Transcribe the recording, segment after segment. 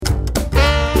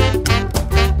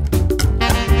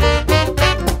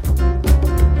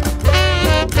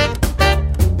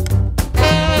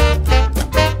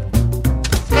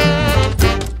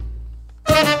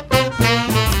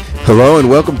Hello and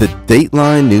welcome to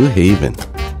Dateline New Haven.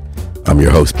 I'm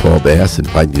your host, Paul Bass,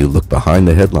 inviting you to look behind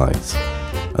the headlines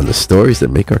on the stories that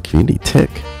make our community tick.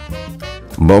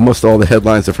 Almost all the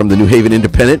headlines are from the New Haven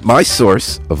Independent, my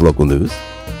source of local news.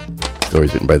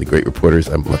 Stories written by the great reporters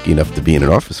I'm lucky enough to be in an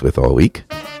office with all week.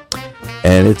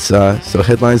 And it's so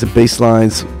headlines and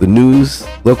baselines, the news,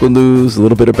 local news, a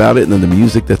little bit about it, and then the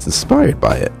music that's inspired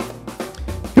by it.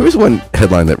 Here was one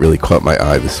headline that really caught my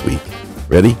eye this week.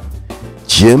 Ready?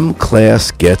 Gym class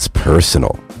gets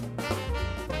personal.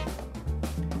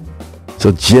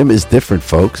 So gym is different,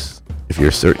 folks. If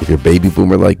you're a baby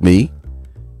boomer like me,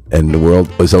 and the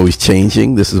world is always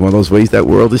changing, this is one of those ways that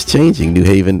world is changing. New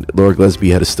Haven, Laura Gillespie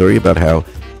had a story about how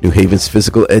New Haven's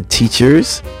physical ed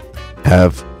teachers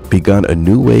have begun a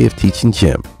new way of teaching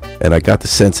gym. And I got the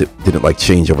sense it didn't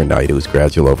change overnight. It was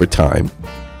gradual over time.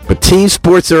 But team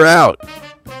sports are out.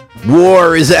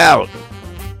 War is out.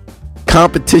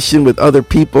 Competition with other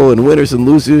people and winners and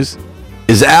losers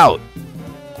is out.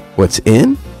 What's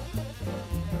in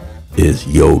is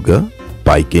yoga,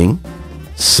 biking,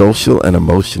 social and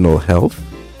emotional health,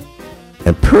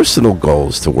 and personal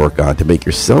goals to work on to make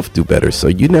yourself do better so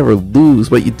you never lose.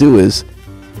 What you do is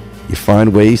you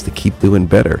find ways to keep doing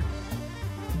better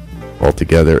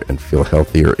altogether and feel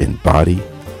healthier in body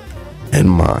and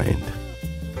mind.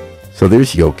 So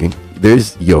there's yoga.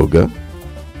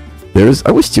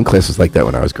 I wish gym class was like that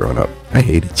when I was growing up. I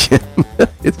hated gym.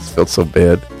 It felt so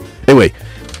bad. Anyway,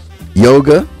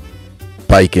 yoga,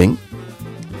 biking,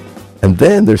 and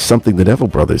then there's something the Neville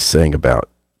brothers sang about.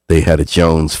 They had a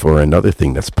Jones for another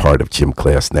thing that's part of gym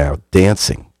class now,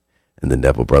 dancing. And the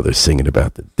Neville brothers singing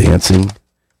about the dancing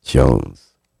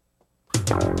Jones.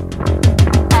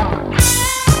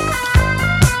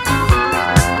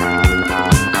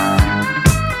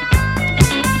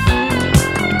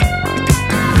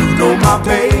 Know my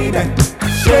baby,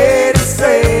 shady,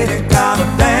 shady, got a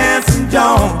dancing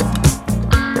Jones.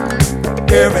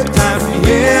 Every time she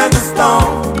hears the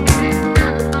stone,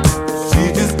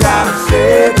 she just gotta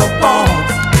shake her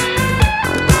bones.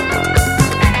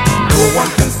 No one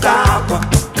can stop her,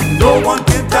 no one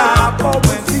can stop her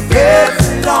when she gets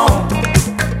it on.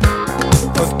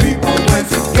 'Cause people, when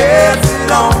she gets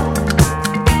it on,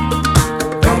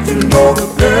 don't you know the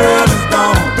girl is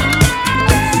gone?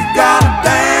 She got a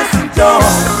dancing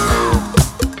Jones.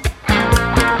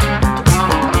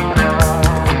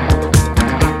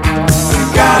 She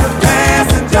got a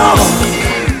dancing Jones.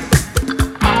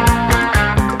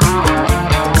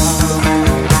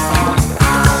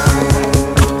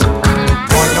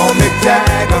 Point on Mick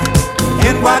Jagger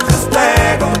and watch her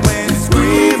stagger when he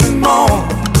screams and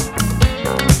moans.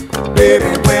 Baby,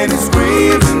 when he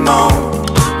screams and moans,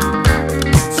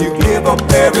 she'll give up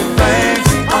everything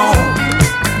she owns.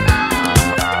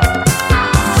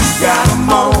 Got a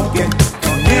monkey,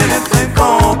 anything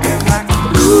funky like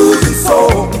blues and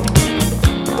soul.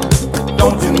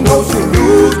 Don't you know she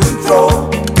lose control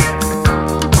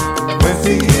when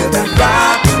she hears that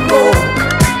rock and roll?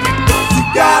 She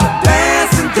got a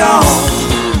dancing Jones.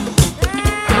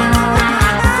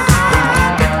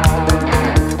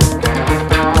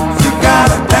 She got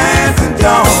a dancing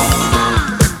Jones.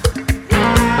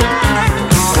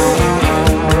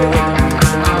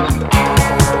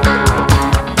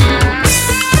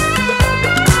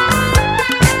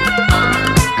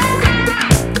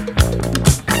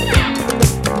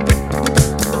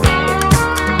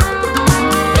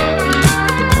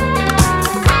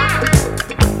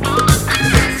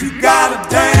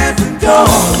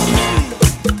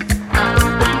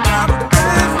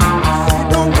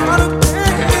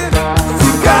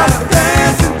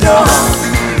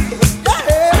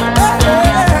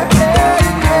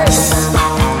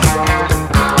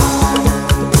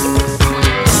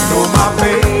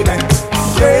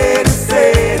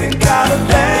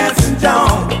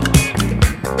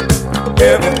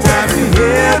 Every time she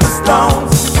hears the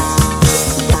stones,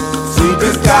 she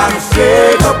just gotta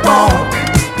shake her bones.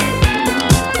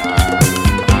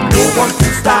 No one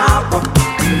can stop her,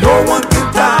 no one can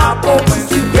stop her when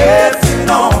she gets it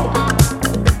on.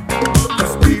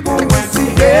 'Cause people, when she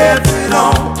gets it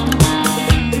on,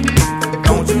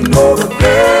 don't you know the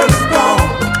girl is gone?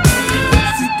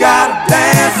 She got a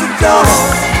dancing Jones.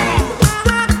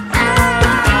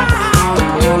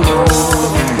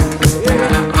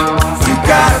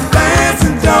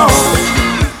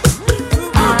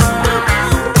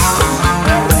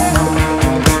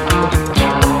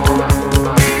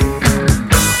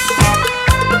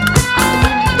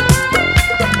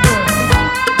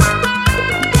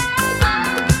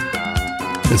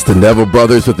 It's the Neville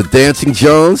brothers with the Dancing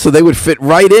Jones, so they would fit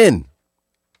right in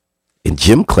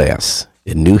gym class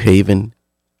in New Haven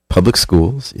public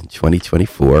schools in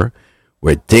 2024,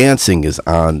 where dancing is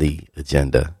on the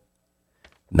agenda,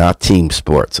 not team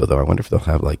sports. Although I wonder if they'll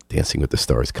have like Dancing with the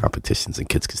Stars competitions and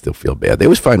kids can still feel bad. They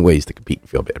always find ways to compete and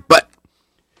feel bad. But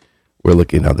we're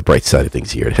looking on the bright side of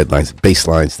things here at Headlines,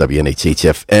 Basslines,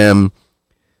 WNHH-FM.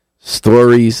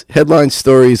 Stories, headlines,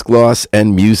 stories, gloss,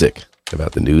 and music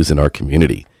about the news in our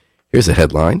community. Here's a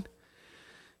headline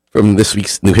from this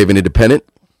week's New Haven Independent.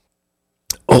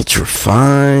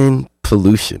 Ultrafine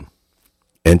pollution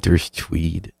enters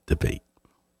Tweed debate.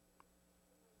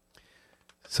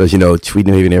 So as you know, Tweed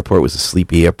New Haven Airport was a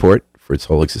sleepy airport for its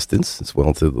whole existence since well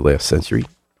into the last century.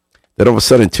 Then all of a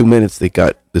sudden, in 2 minutes, they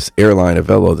got this airline,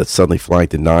 Avello, that's suddenly flying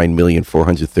to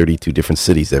 9,432 different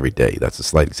cities every day. That's a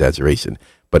slight exaggeration,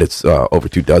 but it's over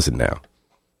 24 now.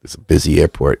 It's a busy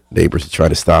airport. Neighbors are trying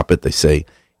to stop it. They say,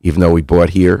 even though we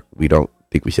bought here, we don't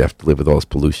think we should have to live with all this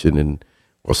pollution, and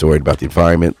we're also worried about the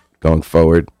environment going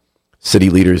forward. City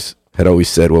leaders had always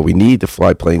said, well, we need to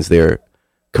fly planes there,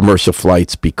 commercial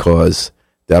flights, because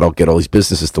that'll get all these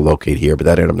businesses to locate here, but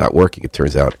that ended up not working. It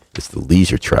turns out it's the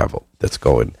leisure travel that's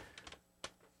going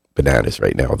bananas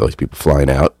right now, all those people flying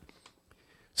out.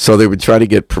 So they were trying to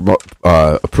get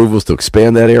approvals to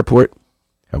expand that airport,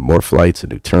 have more flights, a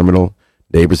new terminal.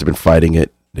 Neighbors have been fighting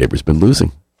it. Neighbors have been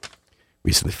losing.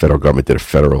 Recently, the federal government did a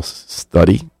federal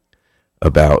study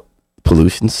about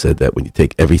pollution, said that when you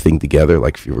take everything together,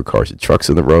 like fewer cars and trucks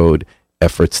on the road,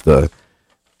 efforts the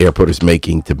airport is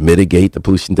making to mitigate the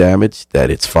pollution damage, that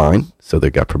it's fine. So they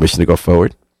got permission to go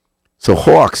forward. So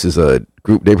Hawks is a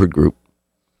group, neighborhood group.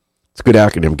 It's a good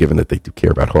acronym given that they do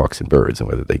care about hawks and birds and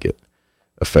whether they get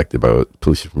affected by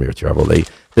pollution from air travel. They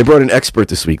brought an expert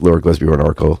this week, Laura Gillespie, wrote an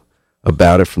article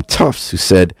about it from Tufts, who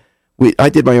said, I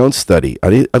did my own study.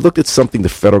 I looked at something the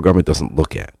federal government doesn't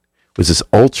look at, which is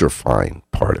ultrafine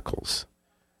particles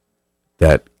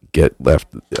that get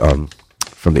left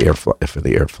from the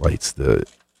air flights, the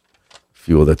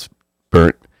fuel that's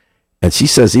burnt. And she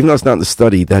says, even though it's not in the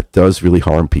study, that does really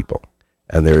harm people.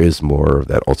 And there is more of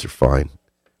that ultrafine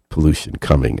pollution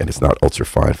coming, and it's not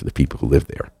ultrafine for the people who live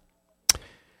there.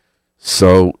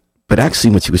 So, but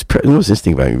actually, when she was, it was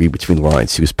interesting about me, read between the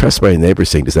lines, she was pressed by a neighbor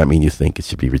saying, does that mean you think it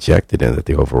should be rejected and that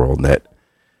the overall net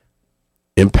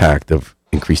impact of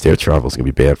increased air travel is going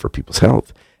to be bad for people's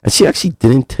health? And she actually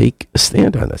didn't take a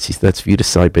stand on that. She said that's for you to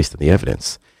decide based on the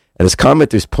evidence. And as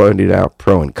commenters pointed out,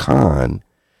 pro and con,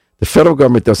 the federal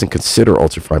government doesn't consider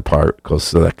ultrafine particles,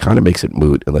 so that kind of makes it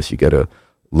moot unless you get a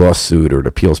lawsuit or an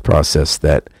appeals process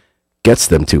that gets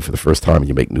them to for the first time and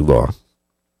you make new law.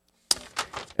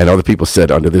 And other people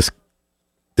said under this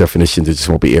definition, there just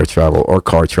won't be air travel or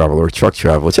car travel or truck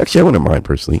travel, which actually I wouldn't mind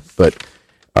personally. But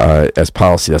as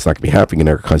policy, that's not going to be happening in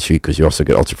our country because you also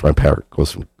get ultrafine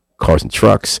particles from cars and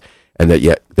trucks. And that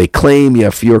yet they claim you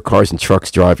have fewer cars and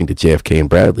trucks driving to JFK and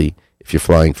Bradley if you're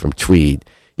flying from Tweed.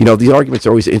 You know, these arguments are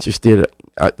always interested.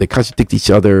 They contradict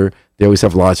each other. They always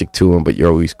have logic to them, but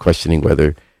you're always questioning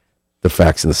whether the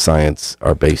facts and the science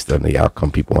are based on the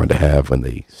outcome people wanted to have when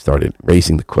they started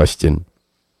raising the question.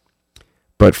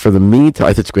 But for the meantime,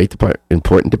 I think it's a great,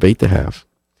 important debate to have.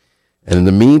 And in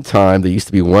the meantime, there used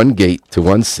to be one gate to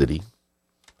one city.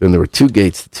 Then there were two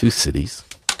gates to two cities.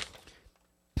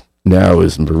 Now,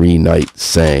 as Marie Knight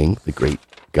sang, the great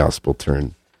gospel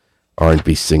turned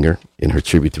R&B singer, in her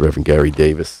tribute to Reverend Gary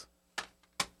Davis,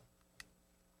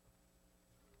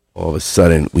 all of a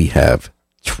sudden we have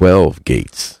 12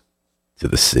 gates to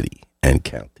the city and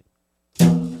counting.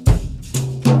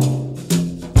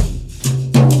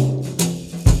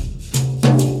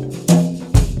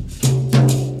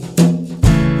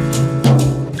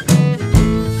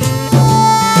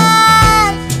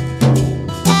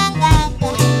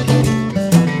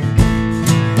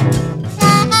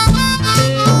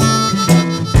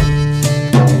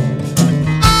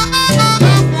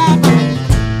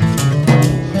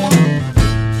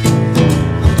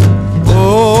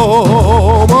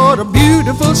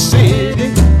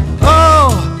 City,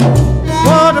 oh,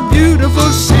 what a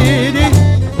beautiful city,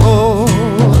 oh,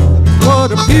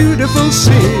 what a beautiful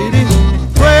city,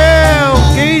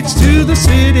 12 gates to the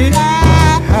city,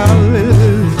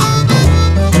 hallelujah,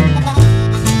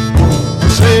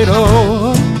 said,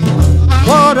 oh,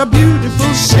 what a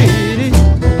beautiful city,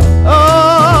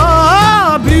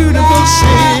 oh, a beautiful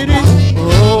city,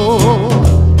 oh,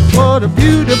 what a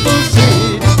beautiful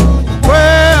city,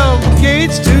 12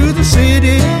 gates to the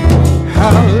city,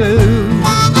 hallelujah.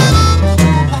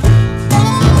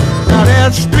 Now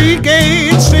there's 3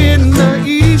 gates in the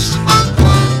east,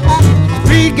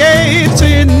 3 gates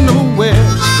in the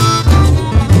west,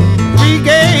 3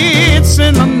 gates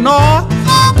in the north,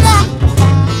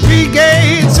 3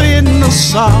 gates in the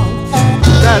south,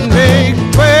 that make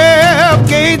 12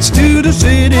 gates to the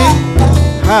city.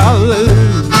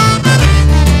 Hallelujah.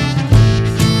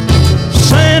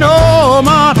 Saying, oh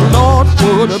my Lord,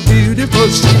 what a beautiful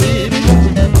city.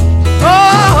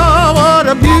 Oh, what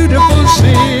a beautiful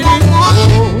city.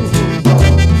 Oh,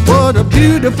 what a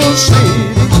beautiful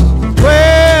city.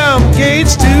 12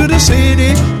 gates to the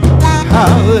city.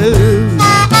 Hallelujah.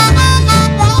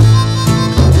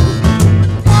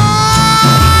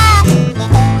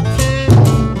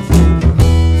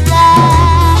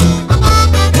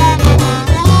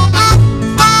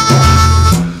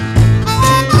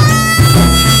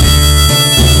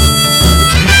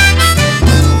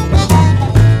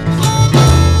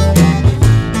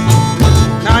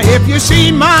 If you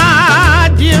see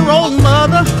my dear old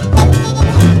mother,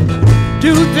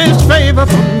 do this favor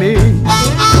for me.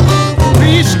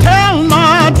 Please tell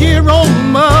my dear old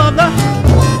mother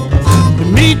to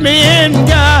meet me in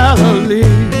Galilee.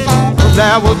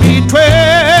 There will be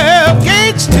 12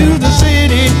 gates to the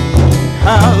city.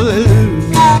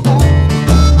 Hallelujah.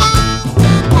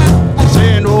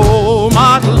 Saying, oh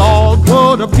my Lord,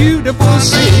 what a beautiful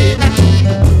city.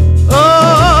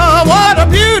 Oh, what a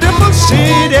beautiful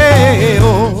city.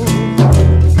 Oh,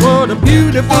 what a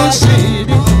beautiful city.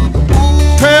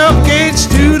 12 gates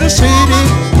to the city.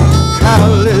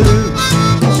 Hallelujah.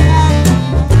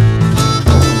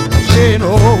 Saying,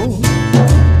 oh,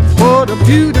 what a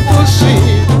beautiful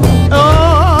city.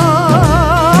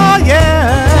 Oh,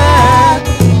 yeah.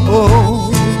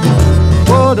 Oh,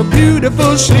 what a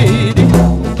beautiful city.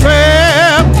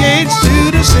 12 gates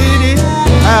to the city.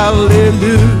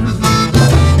 Hallelujah.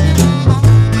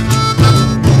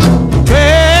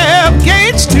 12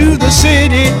 gates to the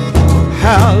city.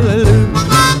 Hallelujah.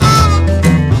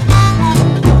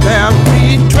 There'll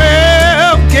be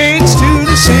 12 gates to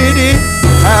the city.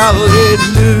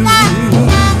 Hallelujah.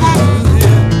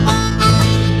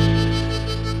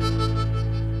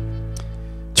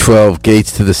 12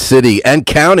 gates to the city and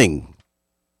counting.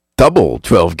 Double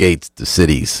 12 gates to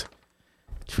cities.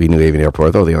 Between New Haven Airport,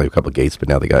 although they only have a couple of gates, but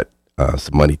now they got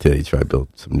some money to try to build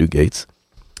some new gates.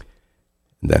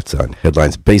 And that's on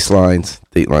Headlines, Basslines,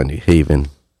 Dateline New Haven,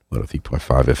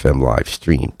 103.5 FM live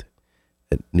streamed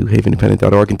at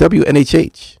newhavenindependent.org and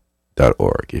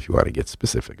WNHH.org if you want to get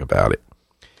specific about it.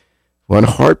 One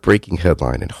heartbreaking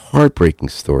headline and heartbreaking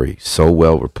story so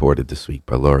well reported this week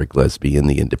by Laura Glesby in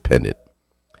The Independent.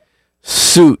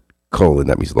 Suit,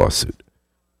 that means lawsuit.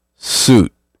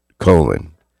 Suit,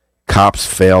 cops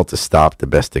failed to stop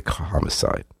domestic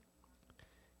homicide.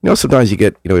 You know, sometimes you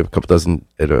get, we have a couple dozen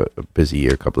at a busy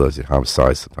year, a couple dozen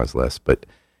homicides, sometimes less, but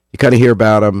you kind of hear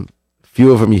about them. A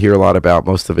few of them you hear a lot about.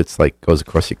 Most of it's like goes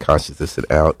across your consciousness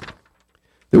and out.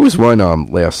 There was one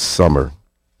last summer.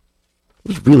 It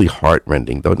was really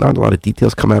heart-rending, though not a lot of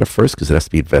details come out at first because it has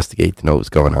to be investigated to know what's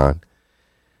going on.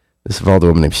 This involved a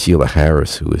woman named Sheila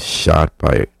Harris who was shot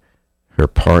by her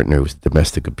partner who was a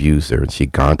domestic abuser, and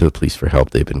she'd gone to the police for help.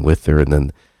 They'd been with her, and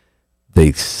then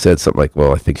they said something like,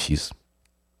 well, I think she's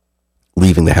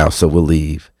leaving the house, so we'll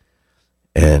leave.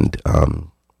 And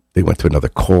they went to another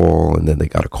call, and then they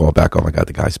got a call back. Oh, my God,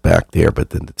 the guy's back there. But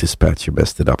then the dispatcher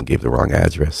messed it up and gave the wrong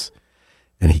address.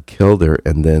 And he killed her,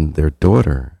 and then their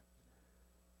daughter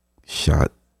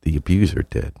shot the abuser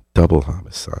dead. Double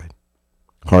homicide.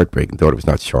 Heartbreaking. Daughter was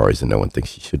not charged, and no one thinks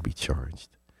she should be charged.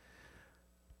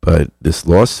 But this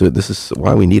lawsuit, this is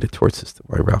why we need a tort system,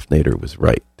 why Ralph Nader was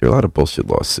right. There are a lot of bullshit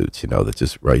lawsuits, that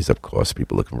just raise up costs,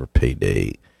 people looking for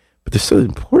payday. But there's so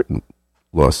important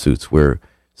lawsuits where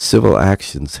civil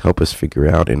actions help us figure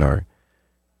out in our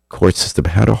court system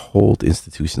how to hold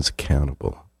institutions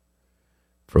accountable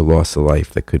for a loss of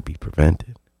life that could be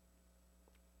prevented.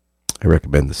 I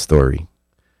recommend the story.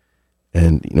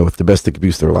 And, with domestic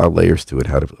abuse, there are a lot of layers to it.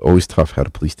 Always tough how do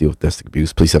police deal with domestic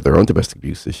abuse. Police have their own domestic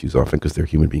abuse issues often because they're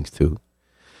human beings too.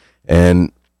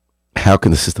 And how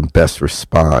can the system best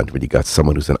respond when you got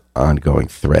someone who's an ongoing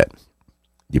threat?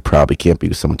 You probably can't be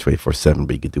with someone 24/7,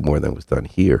 but you can do more than was done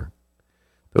here.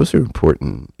 Those are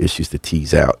important issues to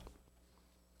tease out.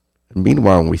 And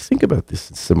meanwhile, when we think about this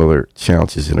and similar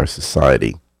challenges in our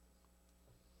society,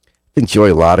 I think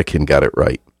Joy Lottikin got it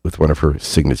right with one of her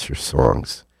signature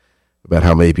songs about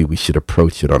how maybe we should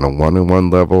approach it on a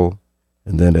one-on-one level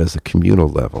and then as a communal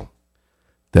level.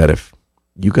 That if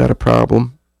you got a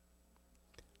problem,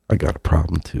 I got a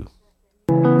problem too.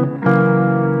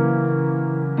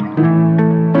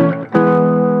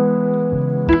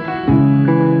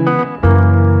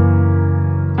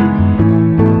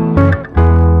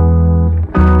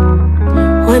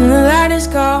 When the light is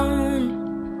gone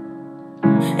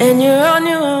and you're on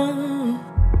your own,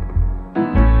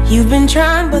 you've been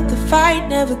trying but the fight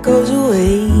never goes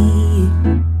away.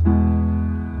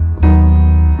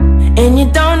 when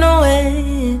you don't know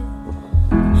it,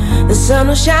 the sun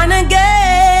will shine again.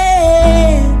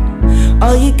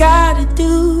 All you gotta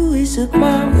do is look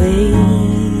my way.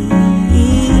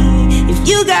 If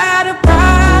you got a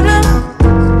problem,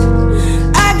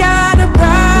 I got a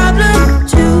problem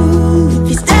too.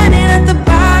 If you're standing at the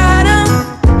bottom,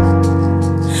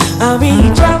 I'll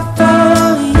reach out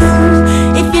for you.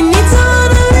 If you need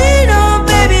someone to lean on,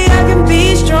 baby, I can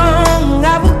be strong.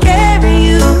 I will carry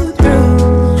you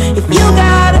through. If you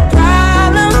got a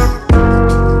problem,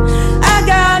 I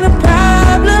got a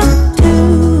problem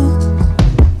too.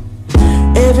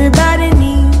 Everybody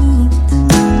needs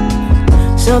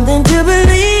something to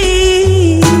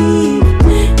believe.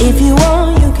 If you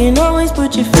want, you can always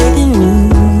put your faith in me.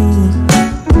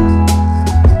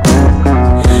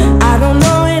 I don't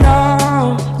know it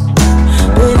all,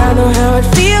 but I know how it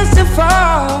feels to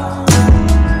fall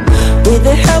with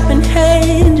a helping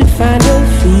hand to find a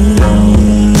feet.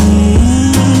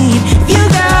 If you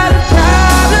got a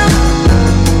problem,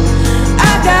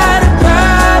 I got a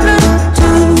problem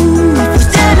too. If you're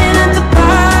standing at the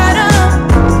bottom,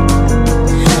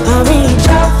 I'll reach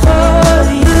out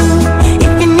for you.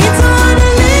 If you need someone to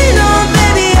lean on,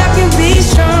 baby, I can be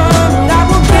strong. I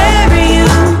will carry you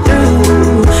through.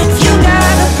 If you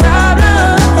got a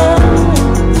problem,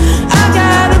 I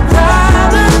got a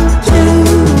problem too.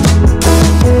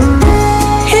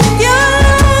 If you're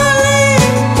lonely,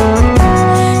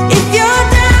 if you're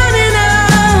down and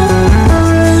out,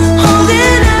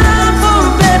 holding out for a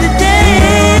better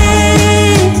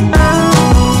day,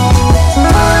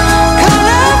 call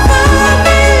out for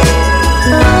me, I'll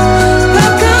come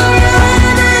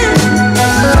running,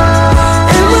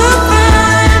 and we'll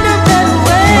find a better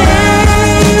way.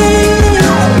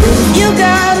 If you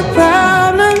got a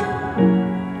problem,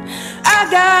 I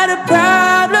got a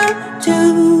problem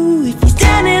too. If you're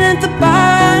standing at the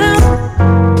bottom,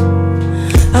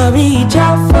 I'll reach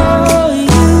out for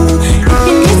you. If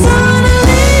you need someone to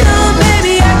lean on,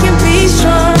 baby, I can be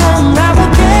strong. I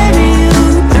will carry you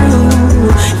through.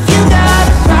 If you got a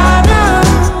problem,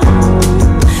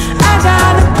 I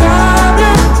got a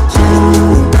problem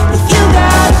too. If you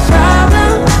got a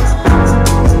problem,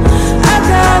 I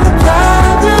got a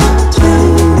problem too.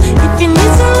 If you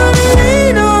need someone to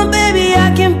lean on, baby,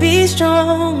 I can be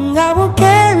strong. I will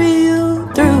carry you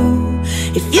through.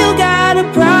 If you got a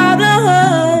problem,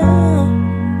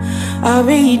 I'll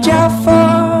reach out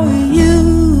for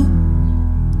you.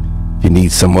 If you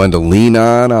need someone to lean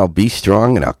on, I'll be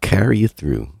strong and I'll carry you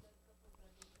through.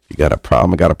 If you got a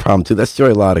problem, I got a problem too. That's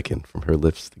Joy Lodikin, from her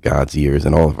lips to God's ears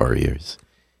and all of our ears,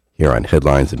 here on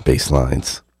Headlines and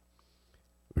Basslines.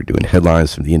 We're doing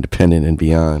headlines from the Independent and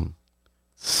beyond,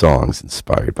 songs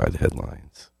inspired by the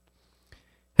headlines.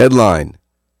 Headline: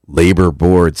 Labor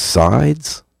Board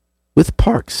sides with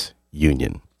Parks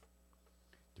Union.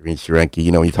 Doreen Sharenke,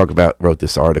 you know, when you talk about, wrote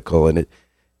this article, and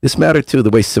this mattered too, the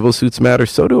way civil suits matter,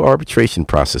 so do arbitration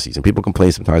processes. And people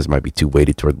complain sometimes it might be too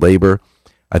weighted toward labor.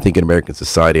 I think in American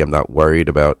society, I'm not worried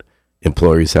about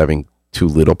employers having too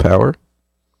little power.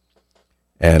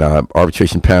 And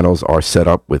arbitration panels are set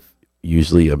up with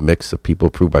usually a mix of people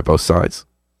approved by both sides.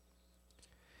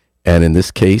 And in this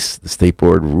case, the state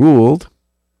board ruled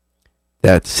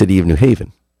that the city of New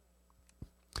Haven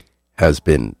has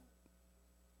been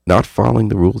not following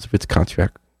the rules of its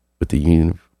contract with the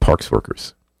Union of Parks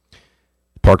Workers.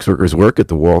 Parks workers work at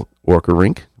the Ralph Walker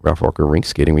Rink,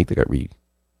 skating rink that got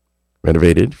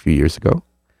renovated a few years ago.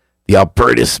 The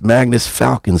Albertus Magnus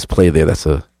Falcons play there. That's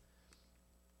a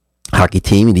hockey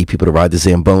team. You need people to ride the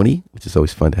Zamboni, which is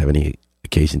always fun to have any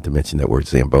occasion to mention that word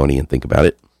Zamboni and think about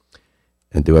it,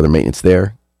 and do other maintenance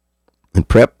there. And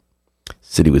prep,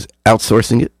 city was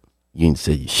outsourcing it. Union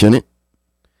said you shouldn't,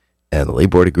 and the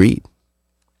labor board agreed.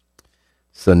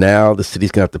 So now the city's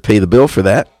going to have to pay the bill for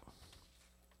that.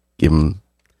 Give them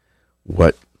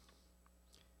what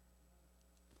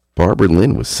Barbara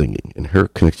Lynn was singing in her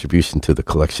contribution to the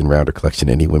collection, Rounder Collection,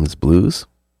 Any Women's Blues.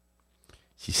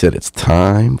 She said it's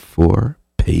time for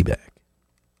payback.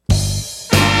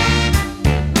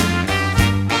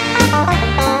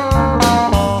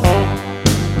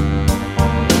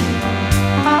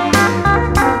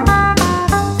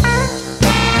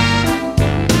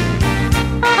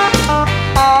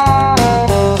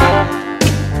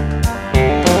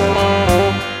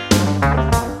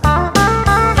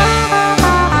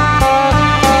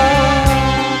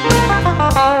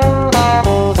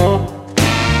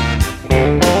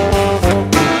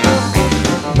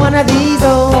 One of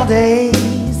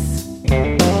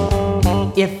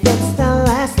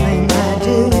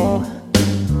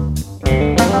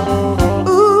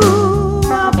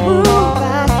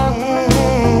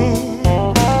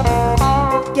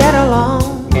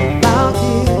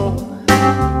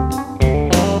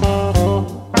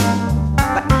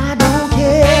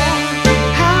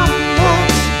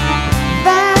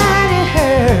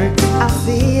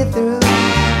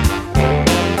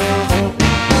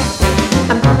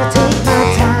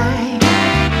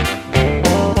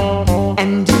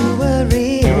and do a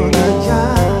real good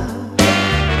job.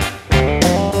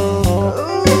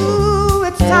 Ooh,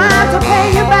 it's time to pay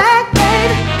you back,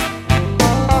 baby,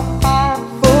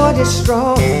 for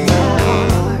destroying my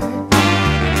heart.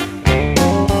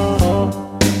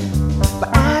 But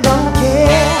I don't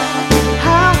care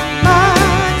how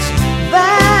much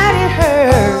that it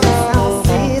hurts, I'll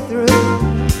see it through.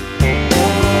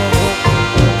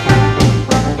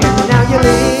 Now you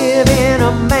live in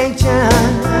a mansion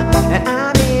and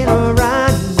I'm in a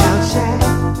run-down shack,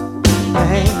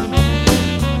 babe.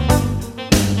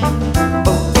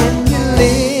 Oh, and you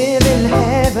live in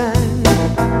heaven,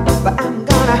 but I'm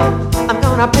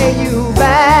gonna pay you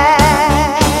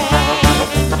back.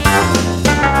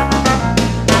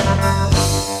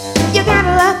 You got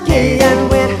lucky and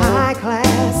went high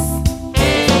class,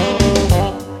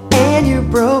 and you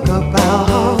broke up our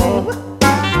home.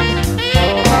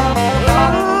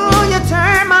 Oh, you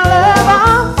turned my love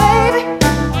off, baby.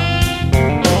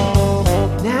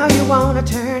 Now you wanna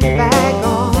turn it back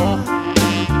on.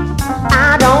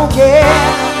 I don't care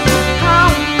how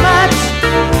much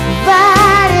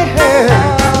that it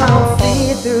hurts, I'll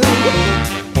see it through.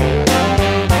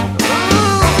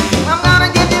 I'm gonna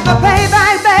give you the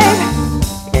payback, baby,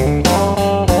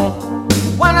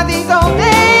 one of these old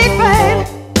days, baby.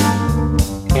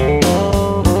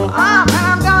 And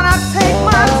I'm gonna take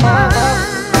my time,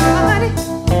 honey,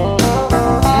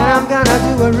 and I'm gonna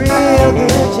do a real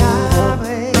good job,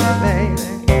 baby.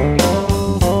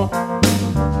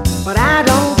 But I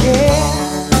don't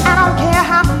care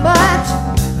how much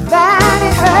that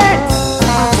it hurts,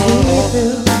 I'll see it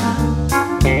through.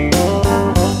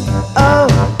 Oh,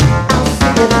 I'll see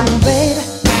it through, baby.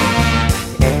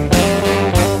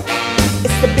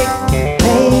 It's the big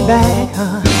payback,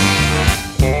 huh?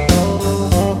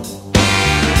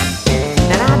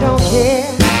 And I don't care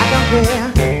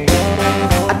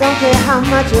how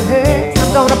much it hurts,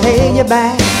 I'm gonna pay you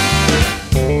back.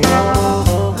 I'm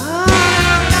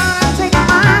gonna take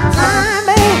my time,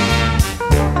 baby,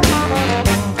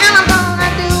 and I'm gonna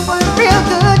do a real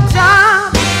good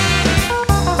job.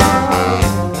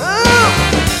 Ooh,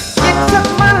 you took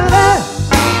my love,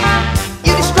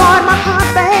 you destroyed my heart,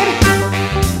 baby,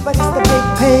 but it's the big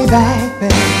payback,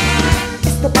 baby.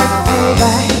 It's the big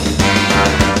payback.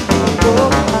 Oh,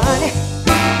 honey.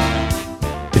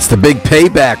 It's the big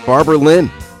payback. Barbara Lynn,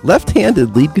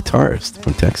 left-handed lead guitarist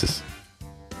from Texas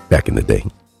back in the day.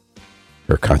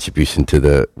 Her contribution to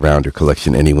the Rounder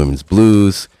collection, Any Women's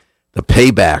Blues, the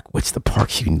payback, which the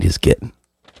Parks Union is getting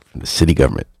from the city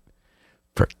government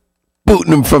for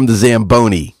booting them from the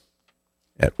Zamboni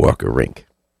at Walker Rink.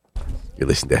 You're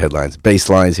listening to Headlines,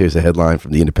 Basslines. Here's a headline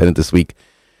from The Independent this week.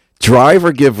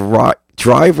 Driver gives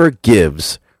rideshare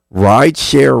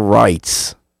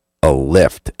rights a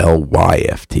lift,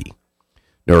 L-Y-F-T.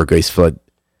 Nora Grace Flood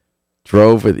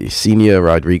drove with Yesenia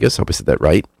Rodriguez. Hope I said that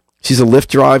right. She's a Lyft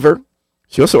driver.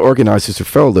 She also organizes her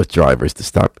fellow Lyft drivers to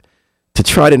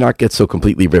try to not get so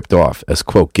completely ripped off as,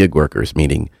 quote, gig workers,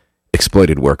 meaning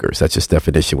exploited workers. That's just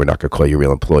definition. We're not going to call you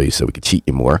real employees so we can cheat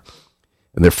you more.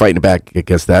 And they're fighting back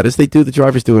against that, as they do. The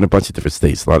drivers do in a bunch of different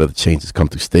states. A lot of the changes come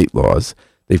through state laws.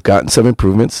 They've gotten some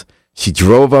improvements. She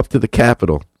drove up to the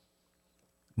Capitol.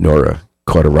 Nora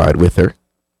caught a ride with her.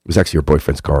 It was actually her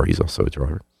boyfriend's car. He's also a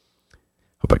driver.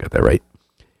 Hope I got that right.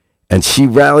 And she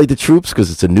rallied the troops because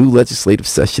it's a new legislative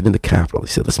session in the Capitol. They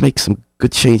said, let's make some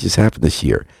good changes happen this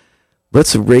year.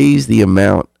 Let's raise the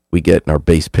amount we get in our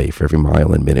base pay for every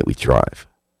mile and minute we drive.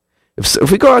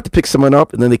 If we go out to pick someone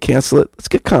up and then they cancel it, let's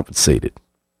get compensated.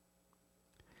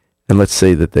 And let's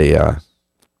say that they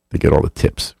get all the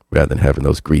tips rather than having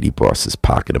those greedy bosses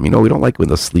pocket them. You know, we don't like when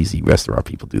those sleazy restaurant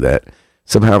people do that.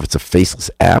 Somehow if it's a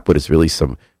faceless app, but it's really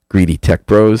some greedy tech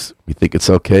bros, we think it's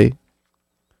okay.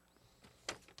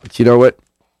 But you know what?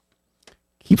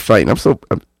 Keep fighting.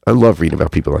 I love reading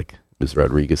about people like Ms.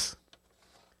 Rodriguez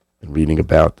and reading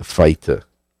about the fight to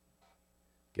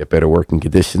get better working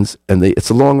conditions. And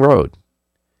it's a long road.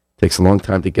 It takes a long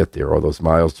time to get there, all those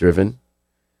miles driven.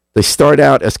 They start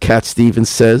out, as Cat Stevens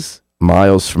says,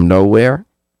 miles from nowhere.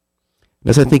 And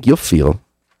as I think you'll feel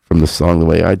from the song the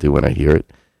way I do when I hear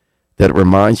it, that it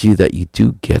reminds you that you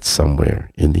do get somewhere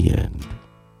in the end.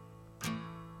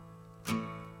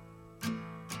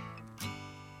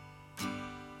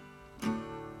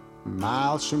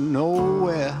 Miles from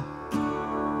nowhere,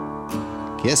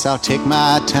 guess I'll take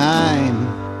my time.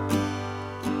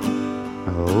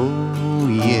 Oh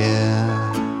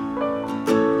yeah,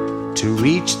 to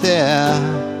reach there,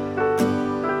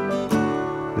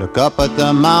 look up at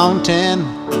the mountain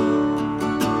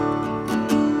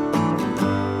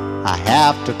I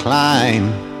have to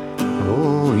climb.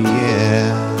 Oh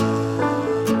yeah,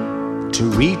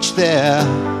 reach there,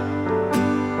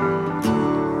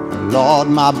 Lord,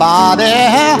 my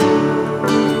body's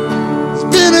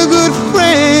been a good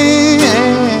friend,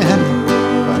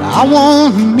 but I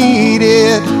won't need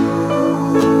it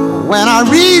when I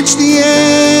reach the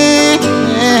end.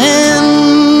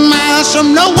 Miles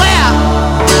from nowhere,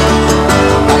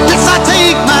 yes, I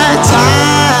take my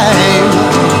time.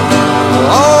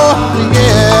 Oh,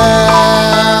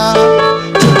 yeah,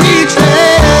 to reach there.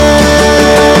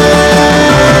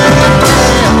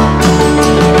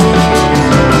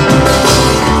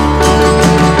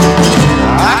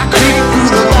 I creep through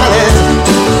the valleys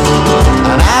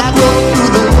and I broke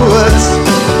through the woods,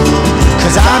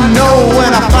 'cause I know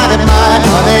when I find it, my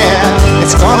honey,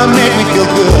 it's gonna make me feel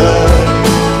good.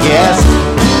 Yes,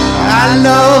 I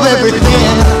love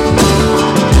everything,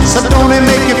 so don't it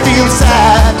make you feel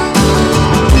sad?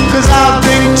 'Cause I'll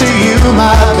bring to you,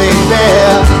 my baby,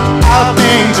 I'll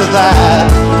bring to that,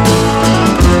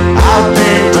 I'll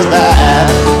bring to that.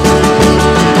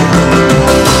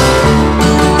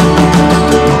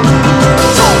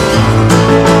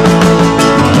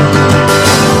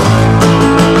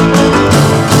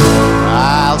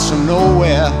 Miles from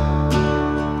nowhere,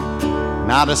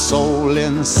 not a soul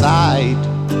in sight.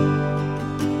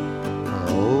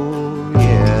 Oh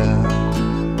yeah,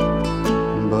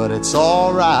 but it's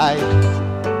all right.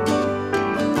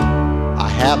 I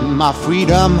have my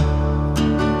freedom,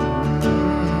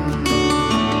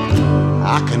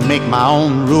 I can make my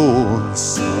own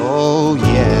rules. Oh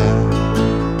yeah,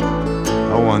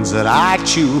 the ones that I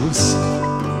choose.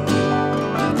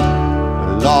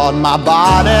 Lord, my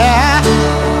body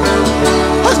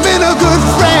has been a good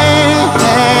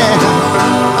friend,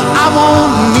 I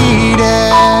won't need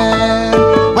it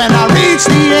when I reach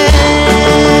the end.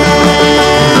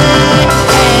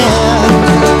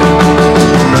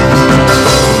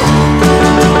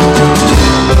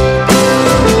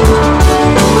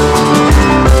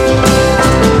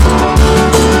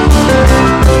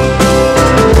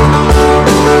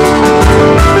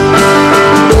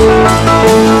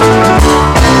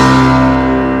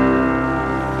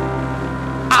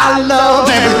 I love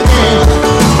everything,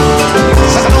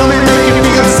 so don't it make you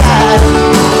feel sad?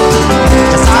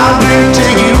 'Cause I'll bring to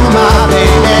you, my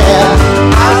baby,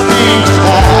 I'll bring to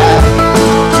that.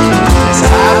 Yes,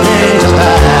 I'll bring to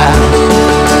that.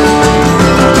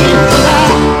 Bring to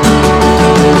that.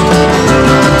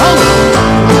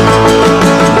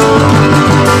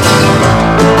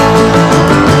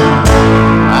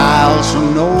 Miles from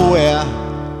nowhere,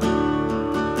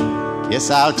 guess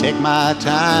I'll take my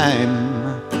time.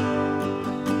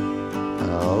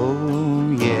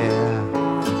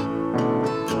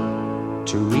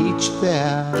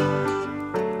 There.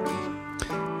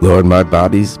 Lord, my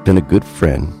body's been a good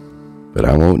friend, but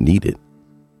I won't need it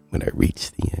when I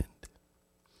reach the end.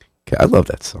 Okay, I love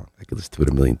that song. I could listen to it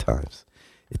a million times.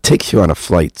 It takes you on a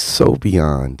flight so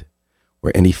beyond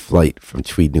where any flight from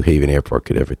Tweed, New Haven Airport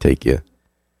could ever take you,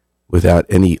 without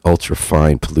any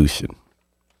ultra-fine pollution.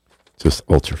 Just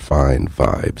ultra-fine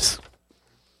vibes.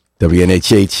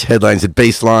 WNHH headlines and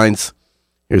Basslines.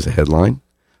 Here's a headline.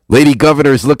 Lady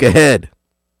Governors look ahead.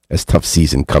 As tough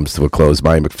season comes to a close,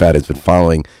 Maya McFadden's been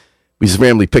following. We just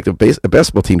randomly picked a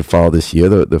basketball team to follow this year,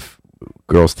 the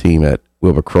girls' team at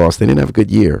Wilbur Cross. They didn't have a good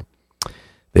year.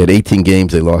 They had 18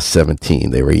 games. They lost 17.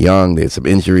 They were young. They had some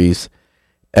injuries.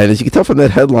 And as you can tell from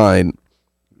that headline,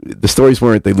 the stories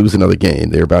weren't they lose another game.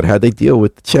 They were about how they deal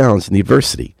with the challenge and the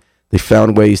adversity. They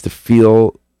found ways to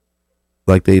feel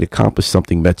like they'd accomplished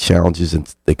something, met challenges,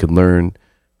 and they could learn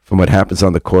from what happens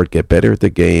on the court, get better at the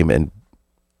game, and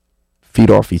feed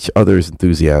off each other's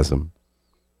enthusiasm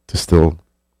to still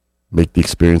make the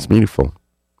experience meaningful.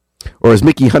 Or as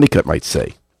Mickey Honeycutt might say,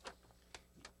 it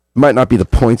might not be the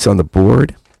points on the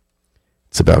board,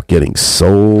 it's about getting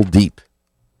soul deep.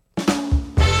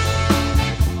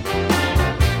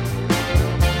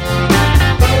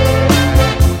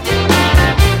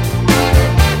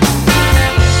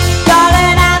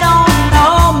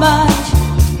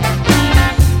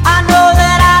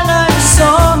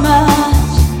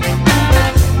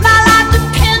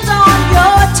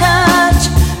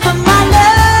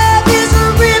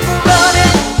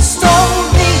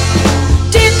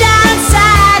 Deep down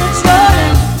inside it's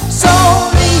running so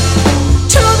deep,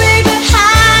 too big to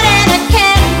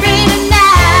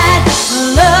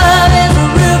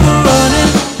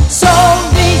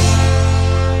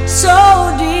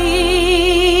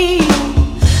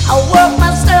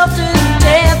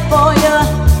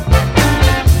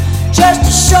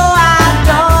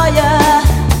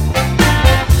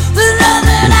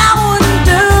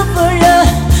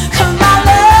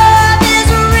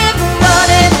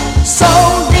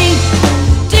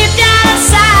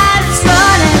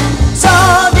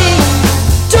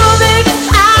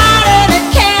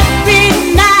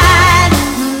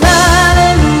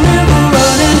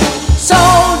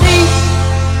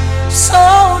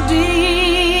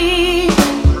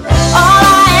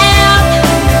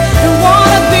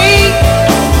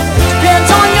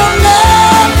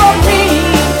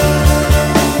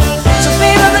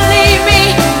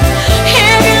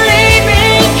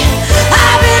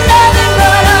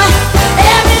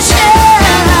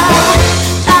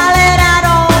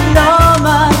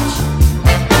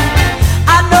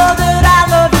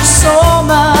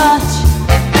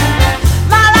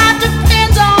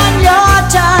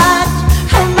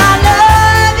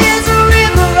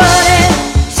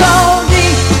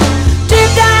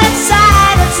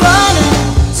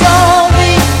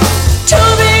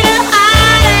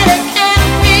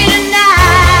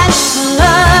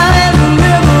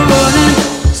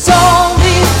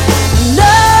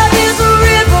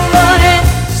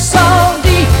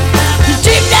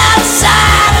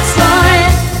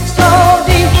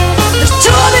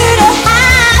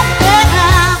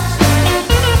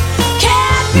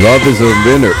Love is a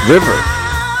river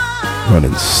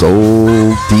running soul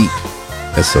deep.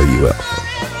 S-O-U-L.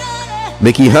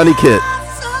 Mickey Honeycutt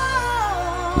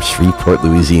from Shreveport,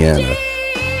 Louisiana,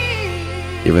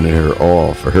 giving it her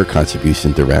all for her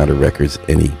contribution to Rounder Records'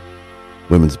 Any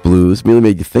Women's Blues. Really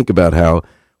made you think about how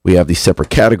we have these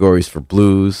separate categories for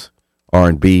blues,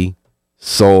 R&B,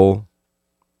 soul,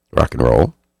 rock and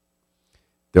roll.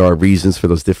 There are reasons for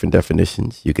those different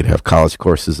definitions. You could have college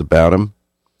courses about them,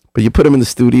 but you put them in the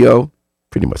studio,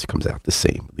 pretty much comes out the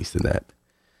same, at least in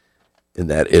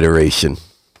that iteration.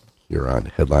 You're on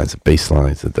Headlines of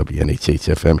Basslines at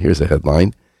WNHH-FM. Here's a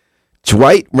headline.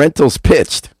 Dwight rentals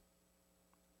pitched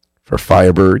for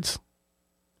Firebirds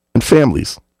and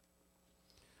families.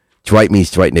 Dwight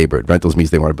means Dwight neighborhood. Rentals means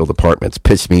they want to build apartments.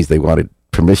 Pitch means they wanted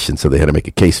permission, so they had to make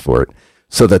a case for it,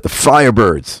 so that the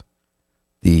Firebirds,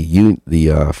 the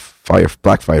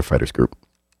black firefighters group,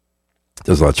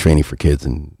 does a lot of training for kids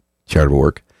and charitable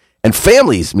work, and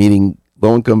families, meaning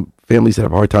low-income families that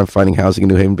have a hard time finding housing in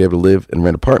New Haven, be able to live and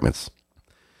rent apartments.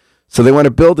 So they want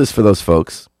to build this for those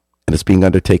folks, and it's being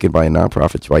undertaken by a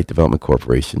nonprofit, Dwight Development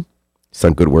Corporation. He's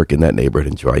done good work in that neighborhood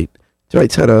in Dwight.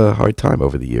 Dwight's had a hard time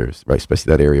over the years, right?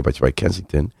 Especially that area by Dwight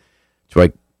Kensington.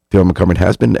 Dwight Development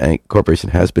Corporation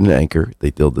has been an anchor.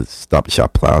 They built the Stop and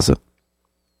Shop Plaza,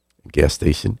 gas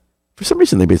station. For some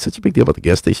reason, they made such a big deal about the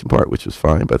gas station part, which was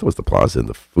fine, but I thought it was the plaza and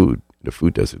the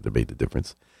food desert that made the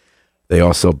difference. They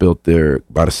also built their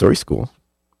Montessori school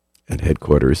and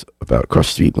headquarters about across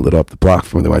the street and lit up the block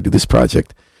from where they want to do this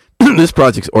project. This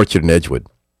project's Orchard and Edgewood.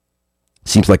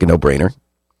 Seems like a no-brainer.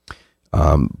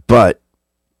 But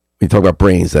when you talk about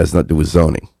brains, that has nothing to do with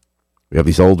zoning. We have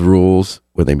these old rules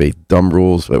where they made dumb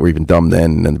rules that were even dumb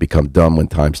then, and then they become dumb when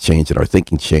times change and our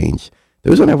thinking change. They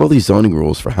always want to have all these zoning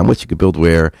rules for how much you could build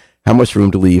where, how much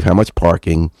room to leave, how much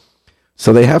parking.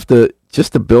 So they have to,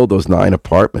 just to build those 9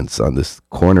 apartments on this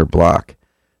corner block,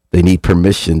 they need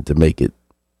permission to make it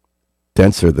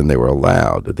denser than they were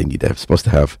allowed. They need to have, supposed to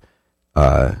have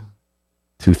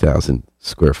 2,000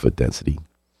 square foot density,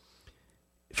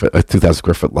 a 2,000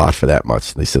 square foot lot for that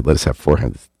much. And they said, let us have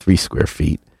 403 square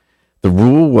feet. The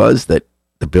rule was that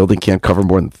the building can't cover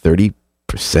more than 30%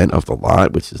 of the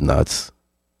lot, which is nuts.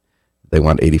 They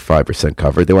want 85%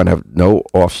 covered. They want to have no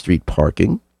off-street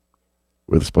parking.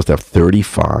 We're supposed to have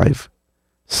 35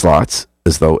 slots,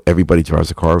 as though everybody drives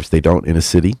a car, which they don't in a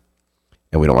city.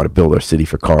 And we don't want to build our city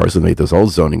for cars and make those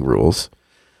old zoning rules.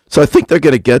 So I think they're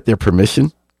going to get their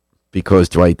permission because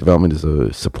Dwight Development is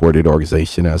a supported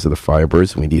organization, as are the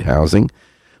Firebirds, and we need housing.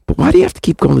 But why do you have to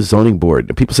keep going to the zoning board?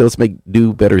 And people say, let's make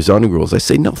new, better zoning rules. I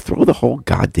say, no, throw the whole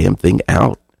goddamn thing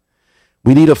out.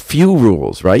 We need a few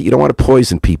rules, right? You don't want to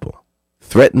poison people,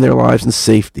 threaten their lives and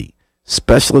safety,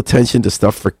 special attention to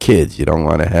stuff for kids. You don't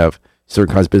want to have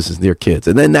certain kinds of business near kids.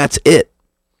 And then that's it.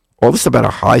 All this about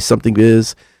how high something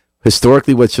is,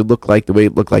 historically what it should look like, the way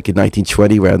it looked like in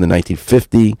 1920 rather than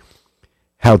 1950,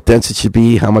 how dense it should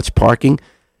be, how much parking.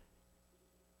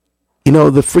 You know,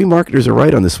 the free marketers are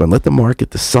right on this one. Let the market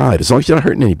decide, as long as you're not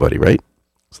hurting anybody, right?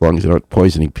 As long as you're not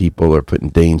poisoning people or putting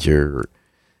danger or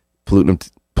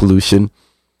pollution.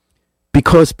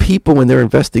 Because people, when they're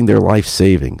investing their life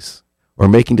savings or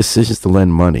making decisions to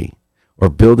lend money or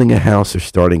building a house or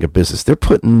starting a business, they're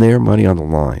putting their money on the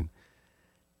line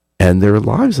and their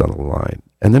lives on the line.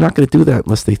 And they're not going to do that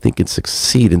unless they think it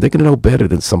succeed. And they're going to know better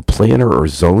than some planner or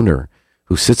zoner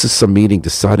who sits at some meeting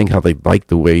deciding how they like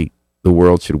the way the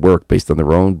world should work based on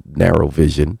their own narrow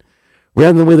vision,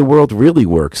 rather than the way the world really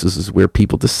works. This is where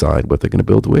people decide what they're going to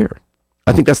build where.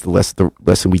 I think that's the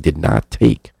lesson we did not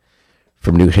take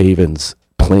from New Haven's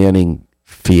planning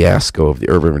fiasco of the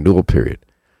urban renewal period.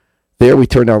 There we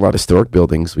turned down a lot of historic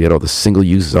buildings. We had all the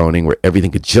single-use zoning where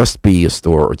everything could just be a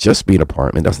store or just be an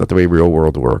apartment. That's not the way real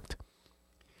world worked.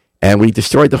 And we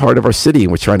destroyed the heart of our city,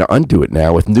 and we're trying to undo it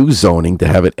now with new zoning to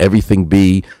have everything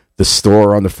be the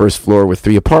store on the first floor with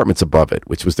 3 apartments above it,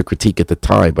 which was the critique at the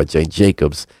time by Jane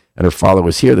Jacobs and her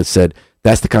followers here that said,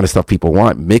 that's the kind of stuff people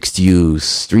want, mixed use,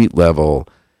 street level.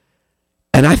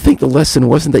 And I think the lesson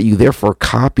wasn't that you therefore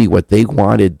copy what they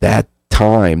wanted that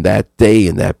time, that day,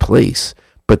 in that place,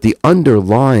 but the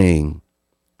underlying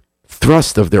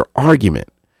thrust of their argument,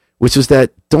 which is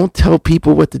that don't tell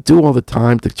people what to do all the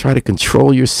time to try to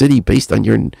control your city based on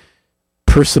your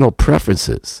personal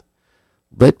preferences.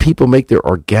 Let people make their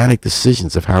organic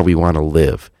decisions of how we want to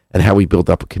live and how we build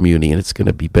up a community, and it's going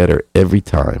to be better every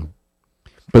time.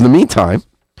 But in the meantime,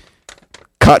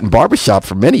 Cotton Barbershop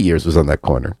for many years was on that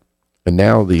corner, and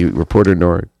now the reporter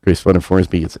Nora Grace Fun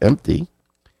informs me it's empty.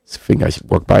 I think I should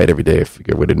walk by it every day. I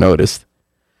figure I would have noticed.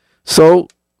 So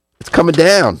it's coming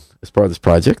down as part of this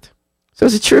project. So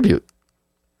as a tribute,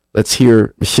 let's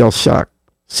hear Michelle Schock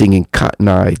singing Cotton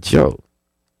Eye Joe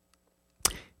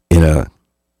in a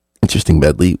interesting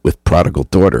medley with Prodigal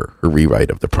Daughter, her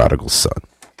rewrite of The Prodigal Son.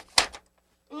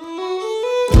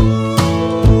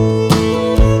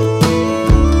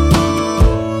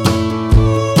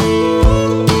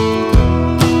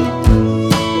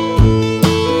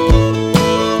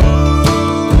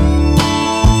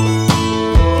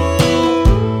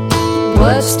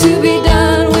 What's to be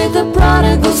done with the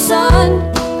prodigal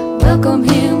son? Welcome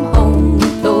him home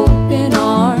with open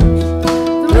arms.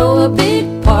 Throw a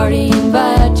big party,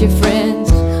 invite your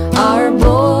friends. Our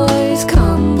boys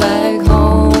come back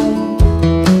home.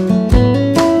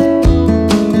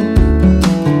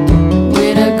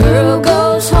 When a girl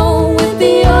goes home with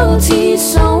the OT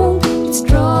song, let's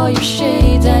draw your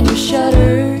shades and your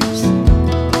shutters.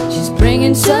 She's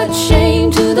bringing such shame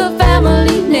to the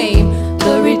family name.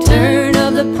 The return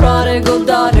of the prodigal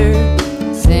daughter,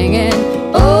 singing,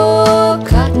 oh,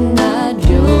 Cotton Eye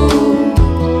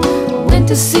Joe. Went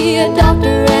to see a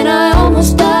doctor and I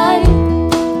almost died.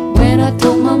 When I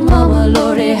told my mama,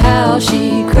 Lordy, how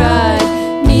she cried.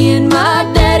 Me and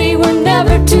my daddy were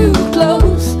never too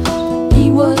close.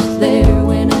 He was there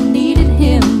when I needed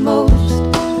him most.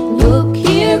 Look,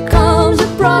 here comes the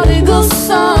prodigal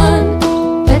son.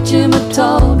 Fetch him a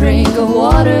tall drink of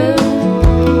water.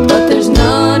 But there's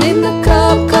none in the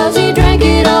cup, 'cause he drank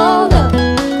it all up.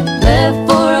 Left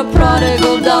for a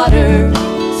prodigal daughter,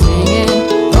 singing,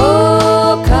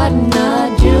 oh, Cotton Eye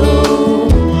Joe.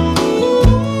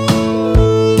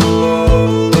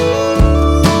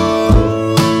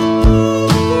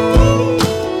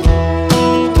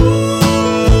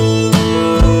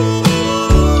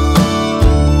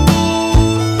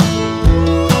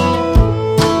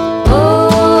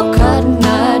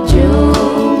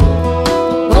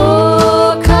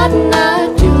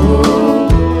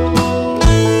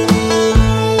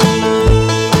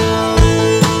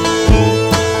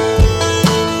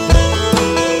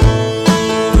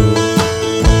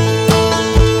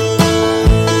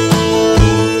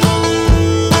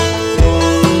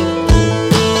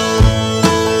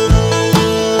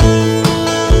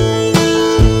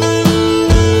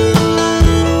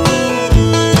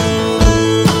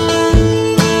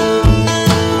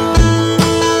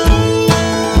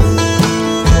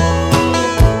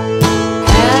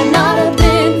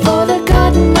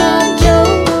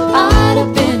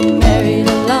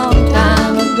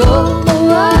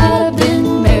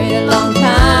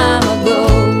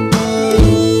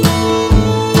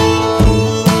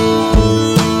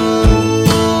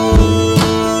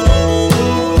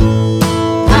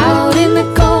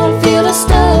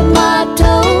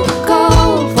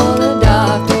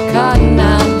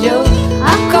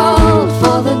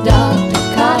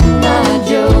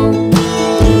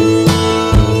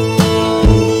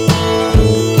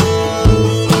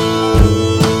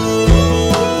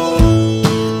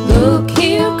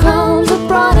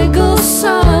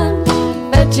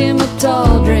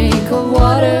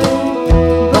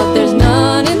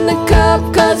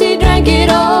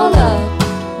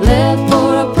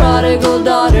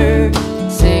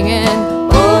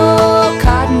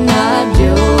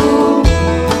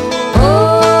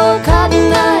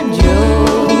 Cotton Eye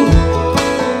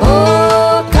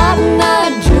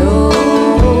Joe.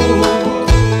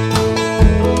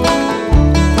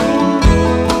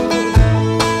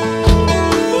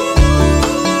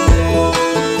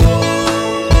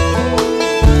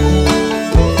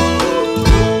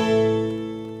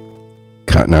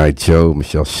 Cotton Eye Joe,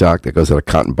 Michelle Shock, that goes at a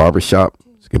cotton barber shop.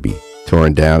 It's going to be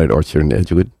torn down at Orchard and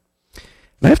Edgewood.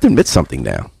 And I have to admit something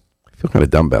now. I feel kind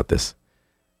of dumb about this.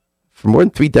 For more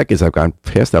than 3 decades, I've gone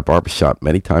past that barber shop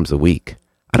many times a week.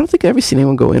 I don't think I've ever seen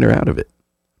anyone go in or out of it.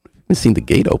 I haven't seen the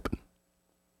gate open.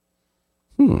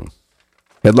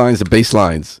 Headlines and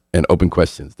Basslines and Open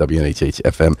Questions, WNHH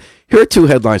FM. Here are 2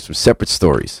 headlines from separate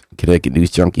stories. Connecticut News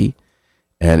Junkie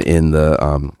and in the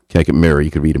Connecticut Mirror.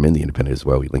 You can read them in the Independent as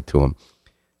well. We link to them.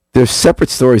 They're separate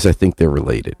stories. I think they're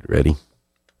related. Ready?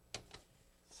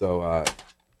 So,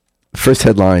 first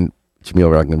headline, Jamil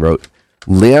Ragnan wrote,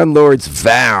 landlords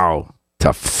vow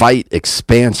to fight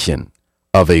expansion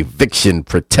of eviction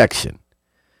protection.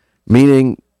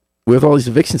 Meaning, with all these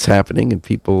evictions happening and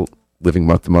people living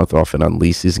month to month often on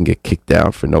leases and get kicked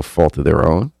out for no fault of their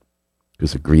own,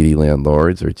 because of greedy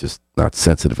landlords or just not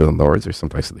sensitive landlords, or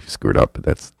sometimes they screwed up, but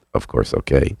that's, of course,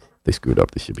 okay. If they screwed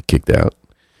up, they should be kicked out.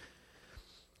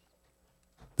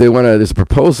 There's a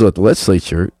proposal at the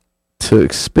legislature to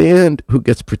expand who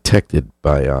gets protected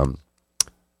by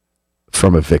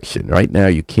from eviction. Right now,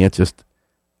 you can't just,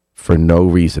 for no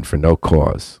reason, for no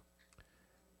cause,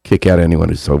 kick out anyone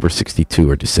who's over 62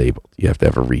 or disabled. You have to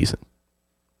have a reason.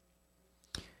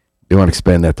 they want to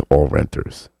expand that to all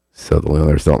renters. So the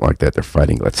landlords don't like that. They're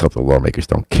fighting. Let's hope the lawmakers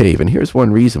don't cave. And here's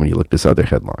one reason when you look at this other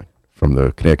headline from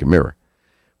the Connecticut Mirror.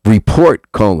 Report,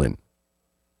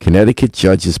 Connecticut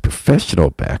judges' professional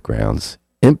backgrounds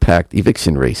impact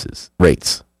eviction rates.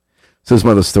 So it's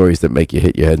one of those stories that make you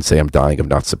hit your head and say, I'm dying, I'm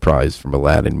not surprised, from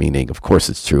Aladdin, meaning, of course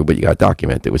it's true, but you got to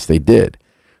document it, which they did.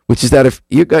 Which is that if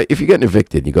you're getting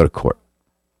evicted, you go to court.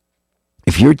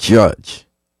 If your judge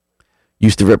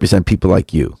used to represent people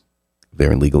like you,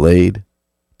 they're in legal aid,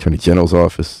 attorney general's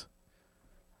office,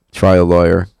 trial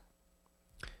lawyer,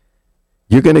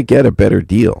 you're going to get a better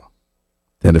deal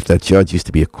than if that judge used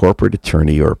to be a corporate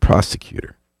attorney or a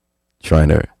prosecutor trying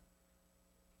to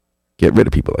get rid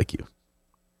of people like you.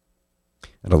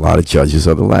 And a lot of judges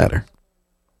are the latter.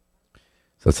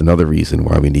 So that's another reason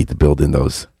why we need to build in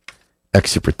those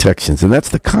extra protections. And that's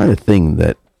the kind of thing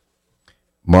that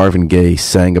Marvin Gaye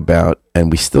sang about,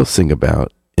 and we still sing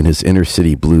about, in his Inner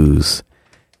City Blues,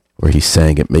 where he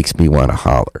sang, "It Makes Me Want to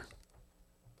Holler."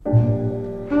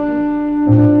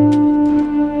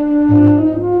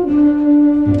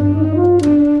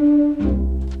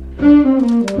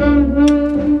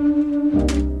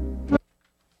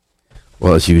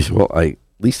 Well, as usual, at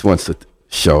least once a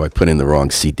show, I put in the wrong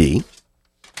CD.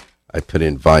 I put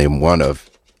in volume 1 of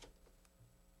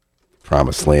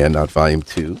Promised Land, not volume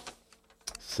 2.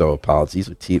 So apologies,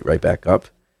 we'll tee it right back up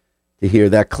to hear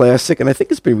that classic. And I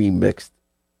think it's been remixed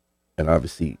and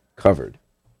obviously covered.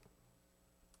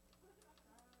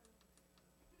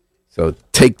 So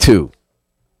take 2.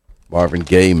 Marvin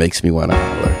Gaye, "Makes Me Want to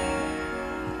Holler."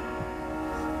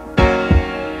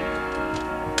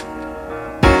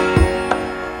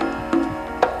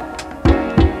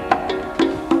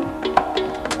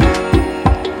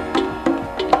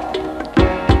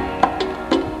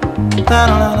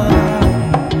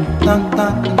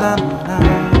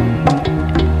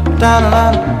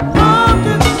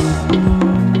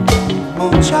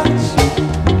 Moonshots,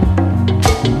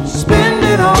 spend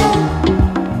it on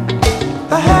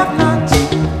the have-nots.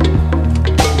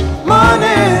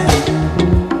 Money,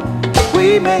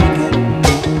 we make it.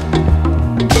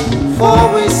 Before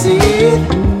we see it,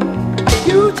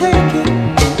 you take it.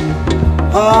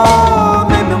 Oh,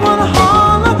 make me wanna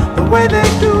holler the way they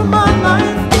do my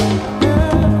life.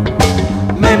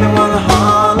 Make me wanna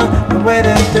holler the way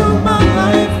they do my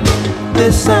life.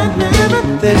 This ain't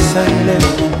living, this ain't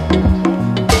living.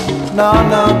 No,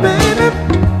 no, baby,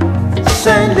 this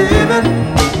ain't living.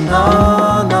 No,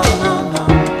 no, no, no.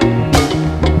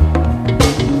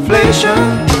 Inflation,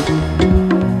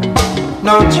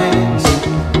 no chance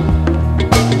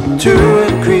to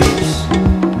increase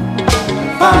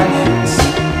finance.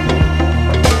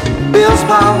 Bills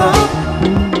pile up,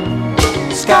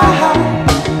 sky high.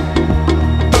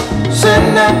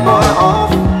 Send that boy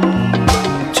off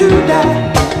to die.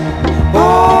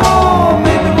 Oh,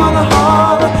 make me wanna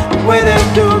holler the way they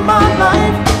do my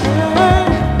life.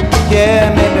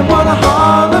 Yeah, make me wanna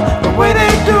holler the way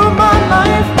they do my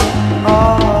life. Oh,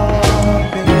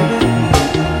 baby.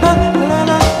 La la la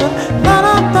la la la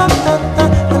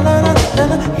la la la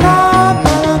la.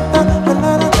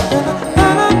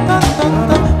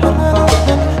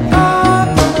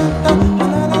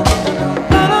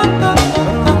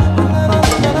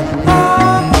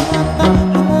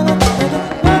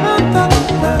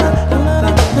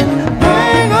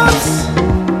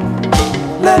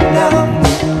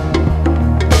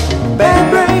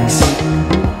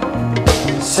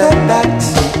 Setbacks,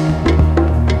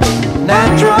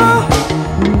 natural.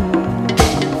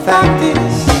 Fact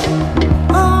is,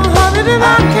 oh, honey, that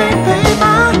I can't pay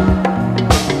my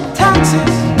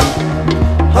taxes.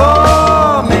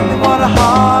 Oh, make me wanna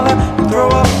holler and throw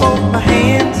up both my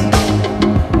hands.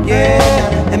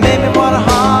 Yeah, it made me wanna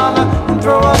holler and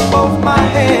throw up both my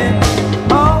hands.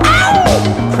 Oh,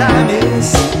 crime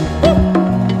is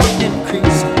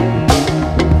increasing.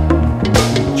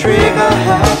 Trigger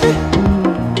happy.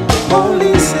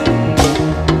 Policing,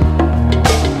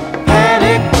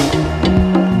 panic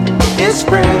is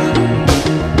spreading.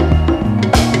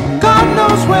 God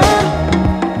knows where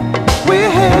we're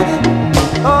headed.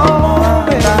 Oh,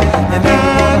 baby, and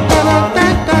maybe they don't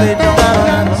understand. They don't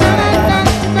understand.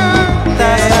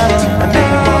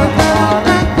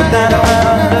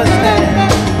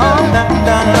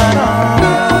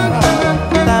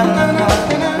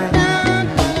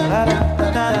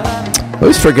 I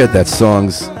always forget that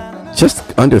song's just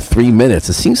under 3 minutes.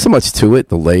 It seems so much to it.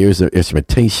 The layers of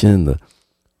instrumentation, the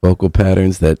vocal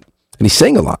patterns and he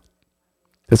sang a lot.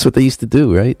 That's what they used to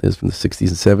do, right? It was from the 60s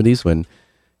and 70s when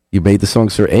you made the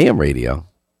songs for AM radio.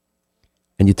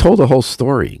 And you told a whole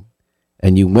story.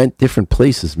 And you went different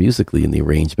places musically in the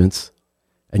arrangements.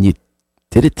 And you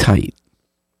Did it tight.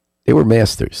 They were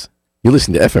masters. You're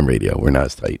listening to FM radio. We're not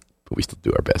as tight, but we still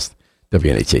do our best.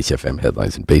 WNHH FM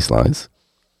headlines and Basslines.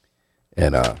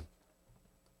 And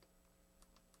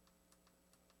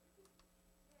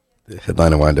the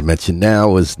headline I wanted to mention now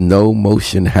was No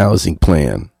Motion Housing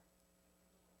Plan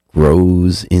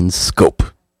Grows in Scope.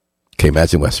 Okay,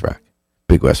 imagine West Rock.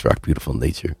 Big West Rock, beautiful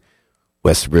nature.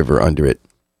 West River under it.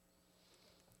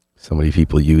 So many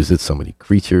people use it. So many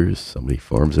creatures, so many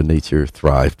forms of nature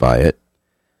thrive by it.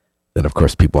 Then, of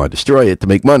course, people want to destroy it to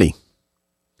make money.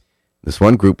 This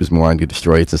one group has been wanting to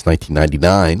destroy it since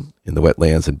 1999 in the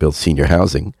wetlands and build senior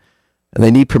housing. And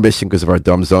they need permission because of our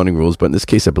dumb zoning rules. But in this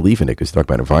case, I believe in it because you talk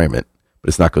about environment. But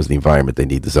it's not because of the environment. They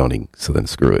need the zoning, so then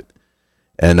screw it.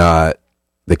 And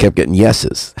they kept getting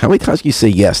yeses. How many times can you say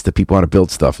yes to people want to build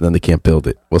stuff and then they can't build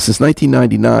it? Well, since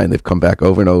 1999, they've come back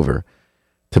over and over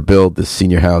to build this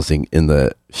senior housing in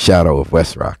the shadow of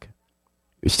West Rock.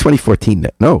 It's 2014 now.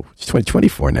 No, it's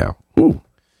 2024 now. Ooh,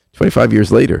 25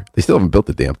 years later. They still haven't built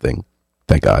the damn thing.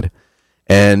 Thank God.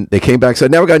 And they came back and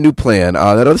said, now we got a new plan.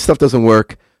 That other stuff doesn't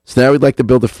work. So now we'd like to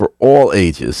build it for all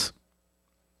ages.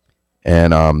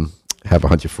 And have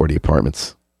 140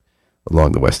 apartments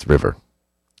along the West River.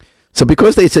 So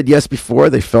because they said yes before,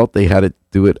 they felt they had to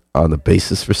do it on the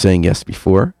basis for saying yes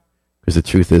before. Because the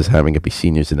truth is, having it be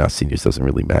seniors and not seniors doesn't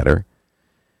really matter.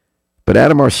 But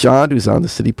Adam Arshad, who's on the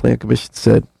City Plan Commission,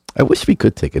 said, I wish we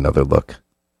could take another look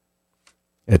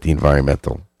at the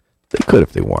environmental. They could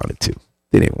if they wanted to.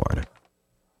 They didn't want to.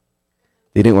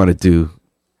 They didn't want to do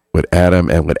what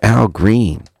Adam and what Al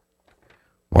Green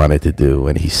wanted to do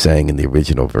when he sang in the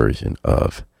original version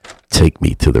of Take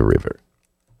Me to the River.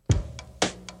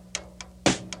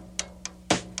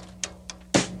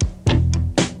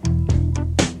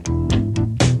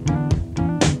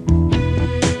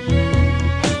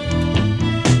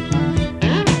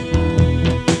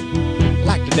 I'd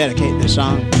like to dedicate this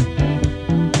song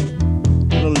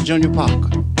to little Junior Parker,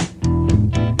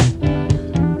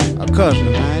 a cousin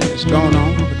of mine that's going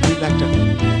on, but we'd like to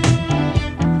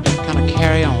kind of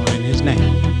carry on in his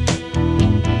name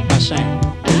by saying,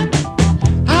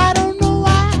 I don't know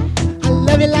why I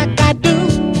love you like I do.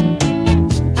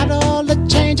 After all the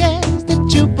changes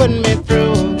that you put me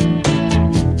through,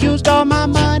 used all my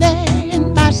money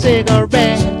and my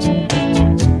cigarettes,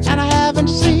 and I haven't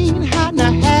seen how to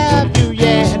have you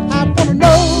yet. I wanna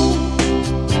know,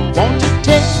 won't you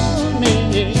tell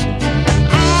me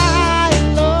I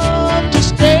love to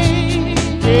stay?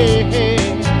 Take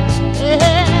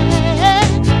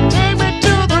me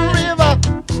to the river,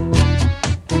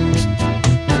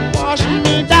 wash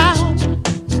me down.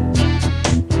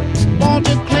 Won't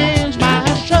you cleanse my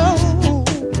soul?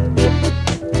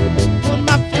 Put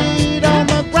my feet on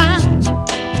the ground.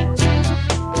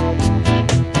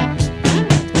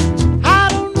 I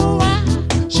don't know why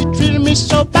she treated me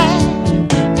so bad.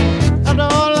 After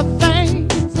all the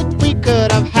things that we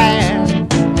could have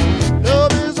had,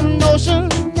 love is a notion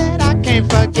that I can't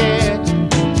forget.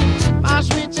 My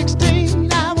sweet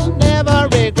 16, I will never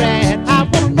regret. I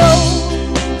wanna know,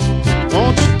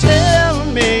 won't you tell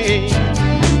me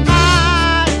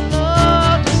I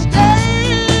love to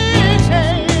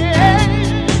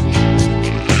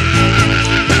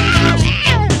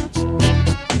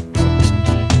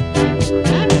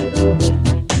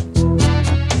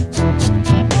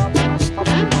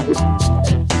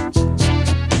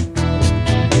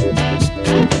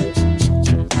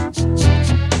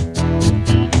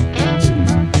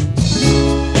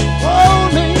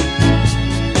hold me,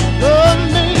 love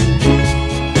me,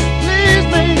 please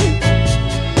me,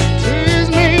 tease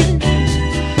me,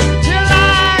 till I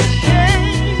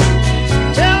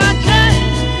can't take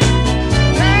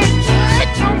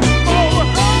no more.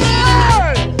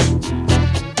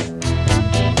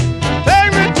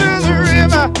 Take me to the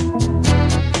river.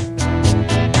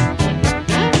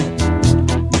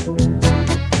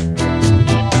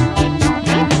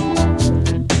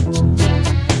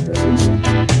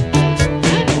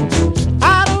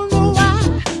 I don't know why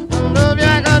I love you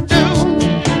like I do,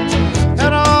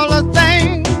 and all the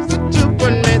things that you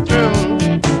put me through.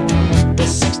 The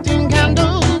 16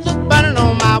 candles are burning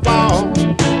on my wall.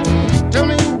 Tell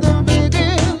me the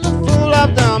biggest, the fool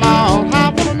of them all. I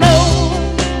wanna know,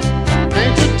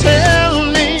 can't you tell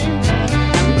me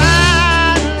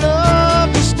my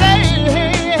love to stay?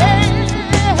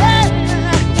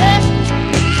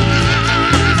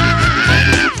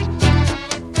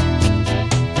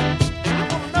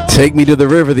 Take Me to the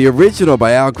River, the original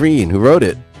by Al Green, who wrote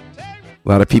it. A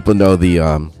lot of people know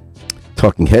the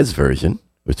Talking Heads version,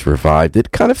 which revived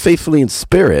it, kind of faithfully in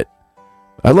spirit.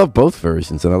 I love both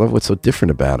versions, and I love what's so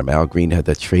different about him. Al Green had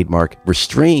that trademark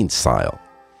restrained style.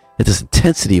 had this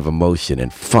intensity of emotion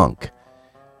and funk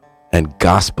and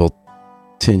gospel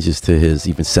tinges to his,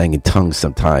 even sang in tongues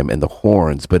sometime, and the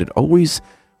horns, but it always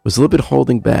was a little bit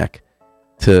holding back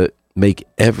to make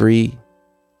every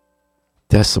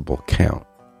decibel count.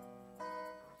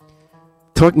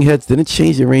 Talking Heads didn't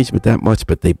change the arrangement that much,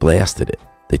 but they blasted it.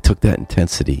 They took that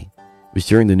intensity. It was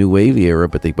during the New Wave era,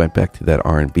 but they went back to that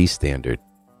R&B standard,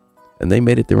 and they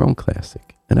made it their own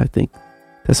classic. And I think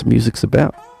that's what music's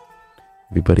about.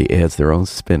 Everybody adds their own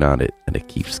spin on it, and it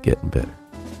keeps getting better.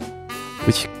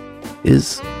 Which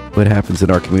is what happens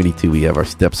in our community, too. We have our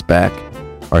steps back,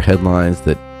 our headlines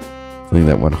that, including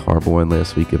that one horrible one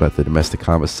last week about the domestic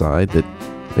homicide that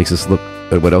makes us look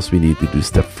at what else we need to do,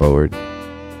 step forward.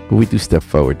 But we do step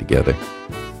forward together.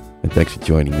 And thanks for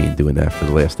joining me and doing that for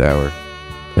the last hour.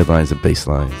 Headlines and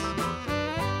Basslines.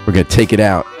 We're going to take it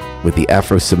out with the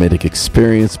Afro-Semitic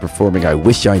Experience performing I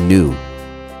Wish I Knew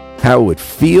How It Would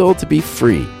Feel to Be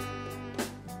Free.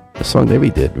 A song they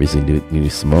redid, recently, Nina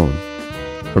Simone,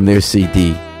 from their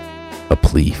CD, A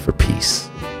Plea for Peace.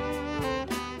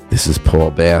 This is Paul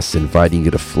Bass inviting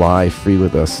you to fly free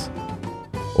with us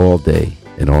all day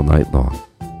and all night long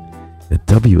at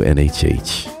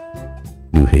WNHH,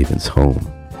 New Haven's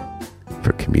home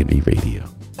for community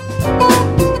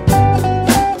radio.